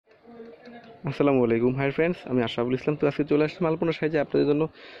আসসালামু আলাইকুম। Hi friends, আমি আশরাফুল ইসলাম। তো আজকে চলে আসলাম আলপনা সাইজে আপনাদের জন্য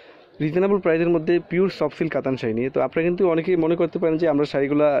রিজনেবল প্রাইসের মধ্যে পিওর সফট সিল্ক কাতান শাড়ি নিয়ে। তো আপনারা কিন্তু অনেকেই মনে করতে পারেন যে আমরা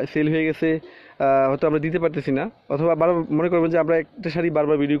শাড়িগুলো সেল হয়ে গেছে, হয়তো আমরা দিতে পারতেছি না, অথবা বারবার মনে করবেন যে আমরা একটা শাড়ি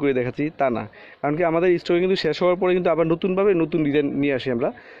বারবার ভিডিও করে দেখাচ্ছি। তা না, কারণ কি আমাদের স্টকে কিন্তু শেষ হওয়ার পরে কিন্তু আবার নতুনভাবে নতুন ডিজাইন নিয়ে আসি আমরা।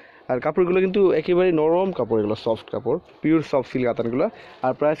 আর কাপড়গুলো কিন্তু একেবারে নরম কাপড়, এগুলো সফট কাপড়, পিওর সফট সিল্ক কাতানগুলো।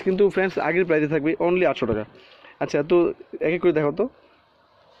 আর প্রাইস কিন্তু ফ্রেন্ডস আগের প্রাইসে থাকবে অনলি 800 টাকা। আচ্ছা, তো এক এক করে দেখো তো।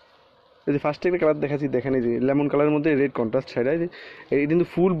 এই যে ফার্স্টে একটা কালার দেখাচ্ছি, দেখেন এই যে লেমন কালারের মধ্যে রেড কন্ট্রাস্ট শাড়ি। এই কিন্তু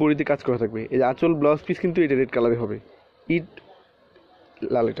ফুল বডিতে কাজ করা থাকবে। এই যে আঁচল ব্লাউজ পিস কিন্তু এটা রেড কালারে হবে, ইট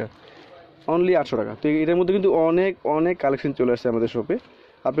লাল। এটা অনলি 800 টাকা। তো এটার মধ্যে কিন্তু অনেক অনেক কালেকশন চলে আসছে আমাদের শপে।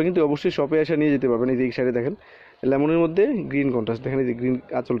 আপনি কিন্তু অবশ্যই শপে এসে নিয়ে যেতে পারবেন। এই যে এই শাড়ি দেখেন, লেমনের মধ্যে গ্রিন কন্ট্রাস্ট, দেখেন এই যে গ্রিন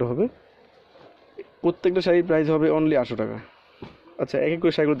আঁচলটা হবে। প্রত্যেকটা শাড়ির প্রাইস হবে অনলি 800 টাকা। আচ্ছা, এক এক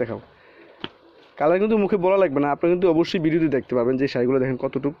করে শাড়িগুলো দেখাও। কালার কিন্তু মুখে বলা লাগবে না, আপনি কিন্তু অবশ্যই ভিডিওতে দেখতে পাবেন যে শাড়িগুলো দেখেন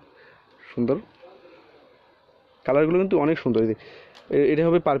কতটুকু সুন্দর। কালারগুলো কিন্তু অনেক সুন্দর। এটা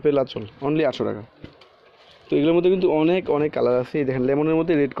হবে পার্পেল আঁচল, অনলি 800 টাকা। তো এগুলোর মধ্যে কিন্তু অনেক অনেক কালার আছে। এই দেখেন লেমনের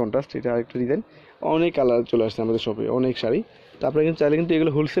মধ্যে রেড কন্ট্রাস্ট, এটা আরেকটা ডিজাইন। অনেক কালার চলে আসছে আমাদের শপে, অনেক শাড়ি। তো আপনারা কিন্তু চাইলে কিন্তু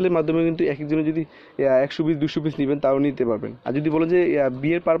এগুলো হোলসেলের মাধ্যমে কিন্তু এক একজনে যদি 100 পিস 200 পিস নেবেন তাও নিতে পারবেন। আর যদি বলেন যে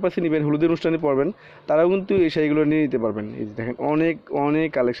বিয়ের পারপাসে নেবেন, হলুদের অনুষ্ঠানে পরবেন, তারাও কিন্তু এই শাড়িগুলো নিয়ে নিতে পারবেন। এই যে দেখেন অনেক অনেক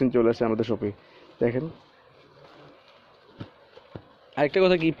কালেকশন চলে আসছে আমাদের শপে। দেখেন আরেকটা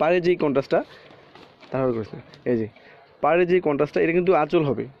কথা কি, পাড়ে যেই কন্ট্রাস্টটা তাহলে করেছে, এই যে পাড়ের যে কন্ট্রাস্টটা, এটা কিন্তু আঁচল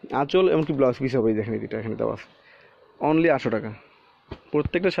হবে, আঁচল এমনকি ব্লাউজ পিস হবে। দেখেন এটা এখানে দেওয়া আছে অনলি 800 টাকা।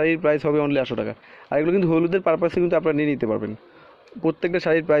 প্রত্যেকটা শাড়ির প্রাইস হবে অনলি 800 টাকা। আর এগুলো কিন্তু হলুদের পারপাসে কিন্তু আপনারা নিয়ে নিতে পারবেন। প্রত্যেকটা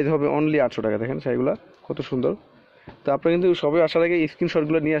শাড়ির প্রাইস হবে অনলি 800 টাকা। দেখেন শাড়িগুলো কত সুন্দর। তো আপনারা কিন্তু সবে আসার আগে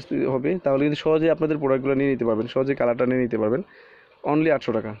স্ক্রিনশটগুলো নিয়ে আসতে হবে, তাহলে কিন্তু সহজে আপনাদের প্রোডাক্টগুলো নিয়ে নিতে পারবেন, সহজে কালারটা নিয়ে নিতে পারবেন। অনলি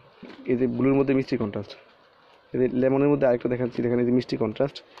 800 টাকা। এই যে ব্লুর মধ্যে মিষ্টি কন্ট্রাস্ট, এই যে লেমনের মধ্যে আরেকটা দেখাচ্ছি, দেখেন এই যে মিষ্টি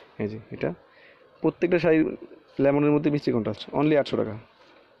কন্ট্রাস্ট। এই যে এটা প্রত্যেকটা শাড়ি লেমনের মধ্যে মিষ্টি কন্ট্রাস্ট, অনলি 800 টাকা।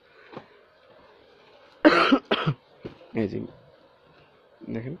 এই যে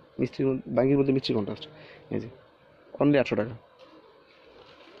দেখেন মিষ্টির বাঙ্গির মধ্যে মিষ্টি কন্ট্রাস্ট, এই যে অনলি 800 টাকা।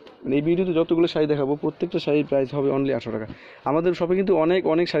 মানে এই ভিডিওতে যতগুলো শাড়ি দেখাবো প্রত্যেকটা শাড়ির প্রাইস হবে অনলি 800 টাকা। আমাদের শপে কিন্তু অনেক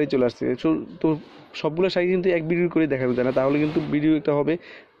অনেক শাড়ি চলে আসছে। তো সবগুলো শাড়ি কিন্তু এক ভিডিও করে দেখানো যায় না, তাহলে কিন্তু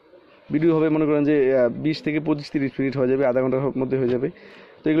ভিডিও হবে মনে করেন যে 20 থেকে 25-30 মিনিট হয়ে যাবে, আধা ঘন্টার মধ্যে হয়ে যাবে।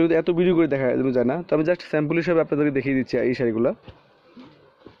 তো এগুলো এত ভিডিও করে দেখা যায় না। তো আমি জাস্ট স্যাম্পল হিসাবে আপনাদেরকে দেখিয়ে দিচ্ছি এই শাড়িগুলো,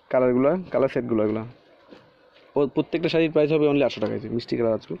 কালার সেটগুলো। এগুলো প্রত্যেকটা শাড়ির প্রাইস হবে অনলি 800 টাকা। আছে মিষ্টি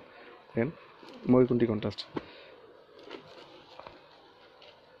কালার আছে, দেখেন ময়ূরকণ্ঠী কন্ট্রাস্ট।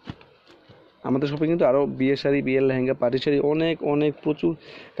 আমাদের শপে কিন্তু আরও বিয়ের শাড়ি, বিয়ের লেহেঙ্গা, পার্টি শাড়ি অনেক অনেক প্রচুর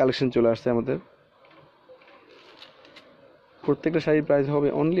কালেকশন চলে আসছে আমাদের। প্রত্যেকটা শাড়ির প্রাইস হবে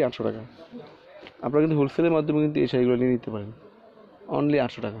অনলি 800 টাকা। আপনারা কিন্তু হোলসেলের মাধ্যমে কিন্তু এই শাড়িগুলো নিয়ে নিতে পারেন, অনলি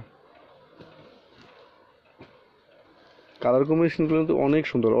 800 টাকা। কালার কম্বিনেশনগুলো কিন্তু অনেক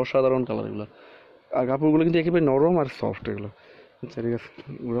সুন্দর, অসাধারণ কালার এগুলো। আর কাপড়গুলো কিন্তু একেবারে নরম আর সফট এগুলো। আচ্ছা ঠিক আছে,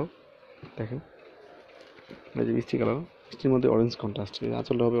 এগুলো দেখেন এই যে মিষ্টি কালার, মিষ্টির মধ্যে অরেঞ্জ কন্ট্রাস্ট। এই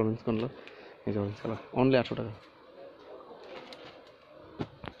আঁচলটা হবে অরেঞ্জ কালার, এই যে অরেঞ্জ কালার, অনলি 800 টাকা।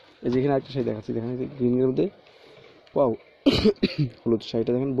 এই যে এখানে একটা শাড়ি দেখাচ্ছি, দেখেন এই যে গ্রিনের মধ্যে পাও হলুদ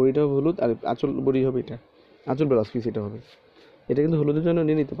শাড়িটা। দেখেন বডিটা হবে হলুদ, আর আঁচল বডি হবে এটা, আঁচল ব্লাউজ পিস এটা হবে। এটা কিন্তু হলুদের জন্য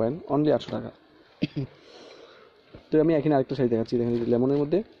নিয়ে নিতে পারেন, অনলি 800 টাকা। তো আমি এখানে আরেকটা শাড়ি দেখাচ্ছি, দেখেন এই যে লেমনের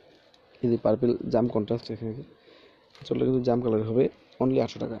মধ্যে এই যে পার্পেল জাম কন্ট্রাস্ট। এখানে আঁচলটা কিন্তু জাম কালার হবে, অনলি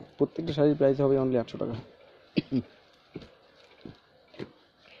 800 টাকা। প্রত্যেকটা শাড়ির প্রাইস হবে অনলি 800 টাকা।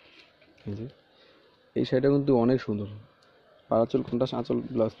 এই যে এই শাড়িটা কিন্তু অনেক সুন্দর, আঁচল কন্ট্রাস্ট, আঁচল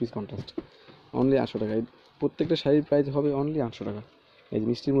ব্লাউজ পিস কন্ট্রাস্ট, অনলি 800 টাকা। প্রত্যেকটা শাড়ির প্রাইস হবে অনলি 800 টাকা। এই যে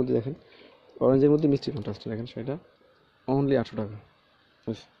মিষ্টির মধ্যে দেখেন, অরেঞ্জের মধ্যে মিষ্টি কন্ট্রাস্ট, দেখেন শাড়িটা অনলি 800 টাকা।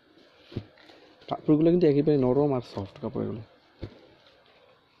 কাপড়গুলো কিন্তু একেবারে নরম আর সফট কাপড় এগুলো।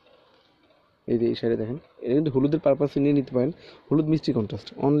 এই যে এই শাড়ি দেখেন, এটা কিন্তু হলুদের পারপাসে নিয়ে নিতে পারেন, হলুদ মিষ্টি কন্ট্রাস্ট,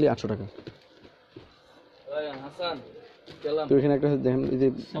 অনলি 800 টাকা। তো এখানে একটা দেখেন এই যে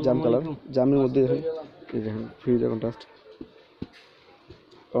জাম কালার, জামের মধ্যে দেখেন এই দেখেন ফ্রিজের কন্ট্রাস্ট,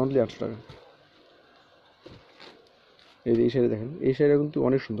 অনলি 800 টাকা। এই যে এই শাড়ি দেখেন, এই শাড়িটা কিন্তু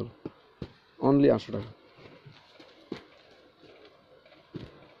অনেক সুন্দর, অনলি 800 টাকা।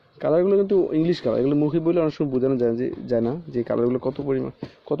 কালারগুলো কিন্তু ইংলিশ কালার, এগুলো মুখে বলে অনেক সময় বোঝানো যায় না যে কালারগুলো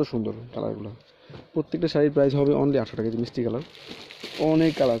কত সুন্দর কালারগুলো। প্রত্যেকটা শাড়ির প্রাইস হবে অনলি 800 টাকা। যে মিষ্টি কালার,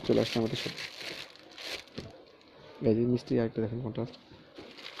 অনেক কালার চলে আসছে আমাদের সাথে। এই যে মিষ্টি আরেকটা দেখেন কন্ট্রাস্ট।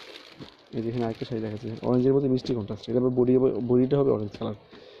 এই যে এখানে আরেকটা শাড়ি দেখাচ্ছে অরেঞ্জের মধ্যে মিষ্টি কন্ট্রাস্ট, এটা আবার বডিটা হবে অরেঞ্জ কালার।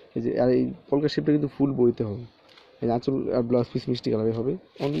 এই যে আর এই পলকা শেপটা কিন্তু ফুল বডিতে হবে। এই যে আঁচল আর ব্লাউজ পিস মিষ্টি কালারে হবে,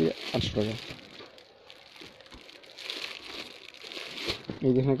 অনলি 800 টাকা।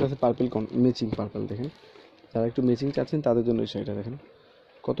 এই দেখেন একটা আছে পার্পল ম্যাচিং পার্পল, দেখেন যারা একটু ম্যাচিং চাচ্ছেন তাদের জন্য এই শাড়িটা দেখেন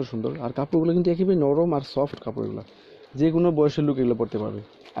কত সুন্দর। আর কাপড়গুলো কিন্তু একেবারে নরম আর সফট কাপড়, এগুলো যে কোনো বয়সের লোক এগুলো পরতে পারবে।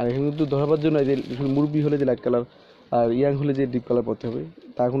 আর এখানে কিন্তু ধরাবার জন্য এই যে মুরব্বি হলে যে লাইট কালার আর ইয়াং হলে যে ডিপ কালার পরতে হবে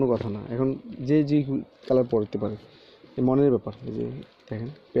তা কোনো কথা না, এখন যে যে কালার পরতে পারে, এই মনের ব্যাপার। এই যে দেখেন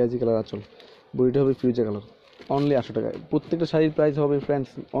পেঁয়াজি কালার আঁচল, বডিটা হবে ফিউজা কালার, অনলি 800 টাকা। প্রত্যেকটা শাড়ির প্রাইস হবে ফ্রেন্ডস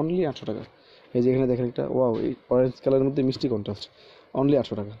অনলি 800 টাকা। এই যে এখানে দেখেন একটা ওয়াও, এই অরেঞ্জ কালারের মধ্যে মিষ্টি কন্ট্রাস্ট, অনলি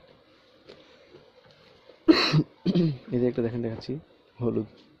 800 টাকা। এই যে একটা দেখেন দেখাচ্ছি হলুদ,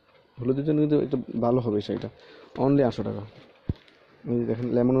 হলুদের জন্য কিন্তু একটা ভালো হবে শাড়িটা, অনলি 800 টাকা। এই যে দেখেন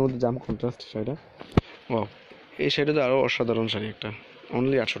লেমনের মধ্যে জাম কন্ট্রাস্ট শাড়িটা, ওয়াও এই শাড়িটা তো আরও অসাধারণ শাড়ি একটা,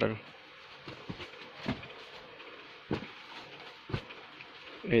 অনলি 800 টাকা।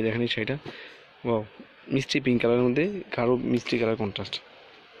 এই দেখেন এই শাড়িটা, ওয়াও মিষ্টি পিঙ্ক কালারের মধ্যে গাঢ় মিষ্টি কালার কন্ট্রাস্ট,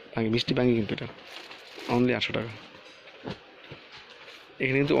 মিষ্টি বাঙ্গি কিন্তু এটা, অনলি 800 টাকা।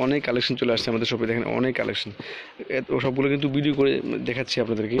 এখানে কিন্তু অনেক কালেকশন চলে আসছে আমাদের শপে, দেখেন অনেক কালেকশন, সবগুলো কিন্তু ভিডিও করে দেখাচ্ছি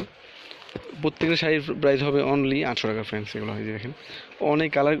আপনাদেরকে। প্রত্যেকটা শাড়ির প্রাইস হবে অনলি 800 টাকা ফ্রেন্ডস। এগুলো হয় যে দেখেন অনেক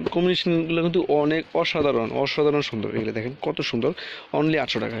কালার কম্বিনেশনগুলো কিন্তু অনেক অসাধারণ অসাধারণ সুন্দর, এগুলো দেখেন কত সুন্দর, অনলি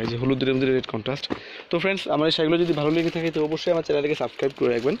 800 টাকা। এই যে হলুদের মধ্যে রেড কন্ট্রাস্ট। তো ফ্রেন্ডস আমার এই শাড়িগুলো যদি ভালো লেগে থাকে তো অবশ্যই আমার চ্যানেলটাকে সাবস্ক্রাইব করে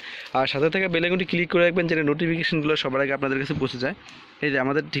রাখবেন, আর সাথে থাকা বেল আইকনটি ক্লিক করে রাখবেন যেন নোটিফিকেশনগুলো সবার আগে আপনাদের কাছে পৌঁছে যায়। এই যে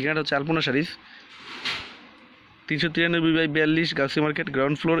আমাদের ঠিকানাটা হচ্ছে আলপনা saris, 393/42 Gausia market,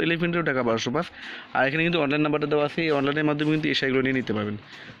 ground floor, elephant road, Dhaka 1205। আর এখানে কিন্তু অনলাইন নাম্বারটা দেওয়া আছে, এই অনলাইনের মাধ্যমে কিন্তু এই শাড়িগুলো নিয়ে নিতে পারবেন।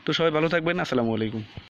 তো সবাই ভালো থাকবেন, আসসালামু আলাইকুম।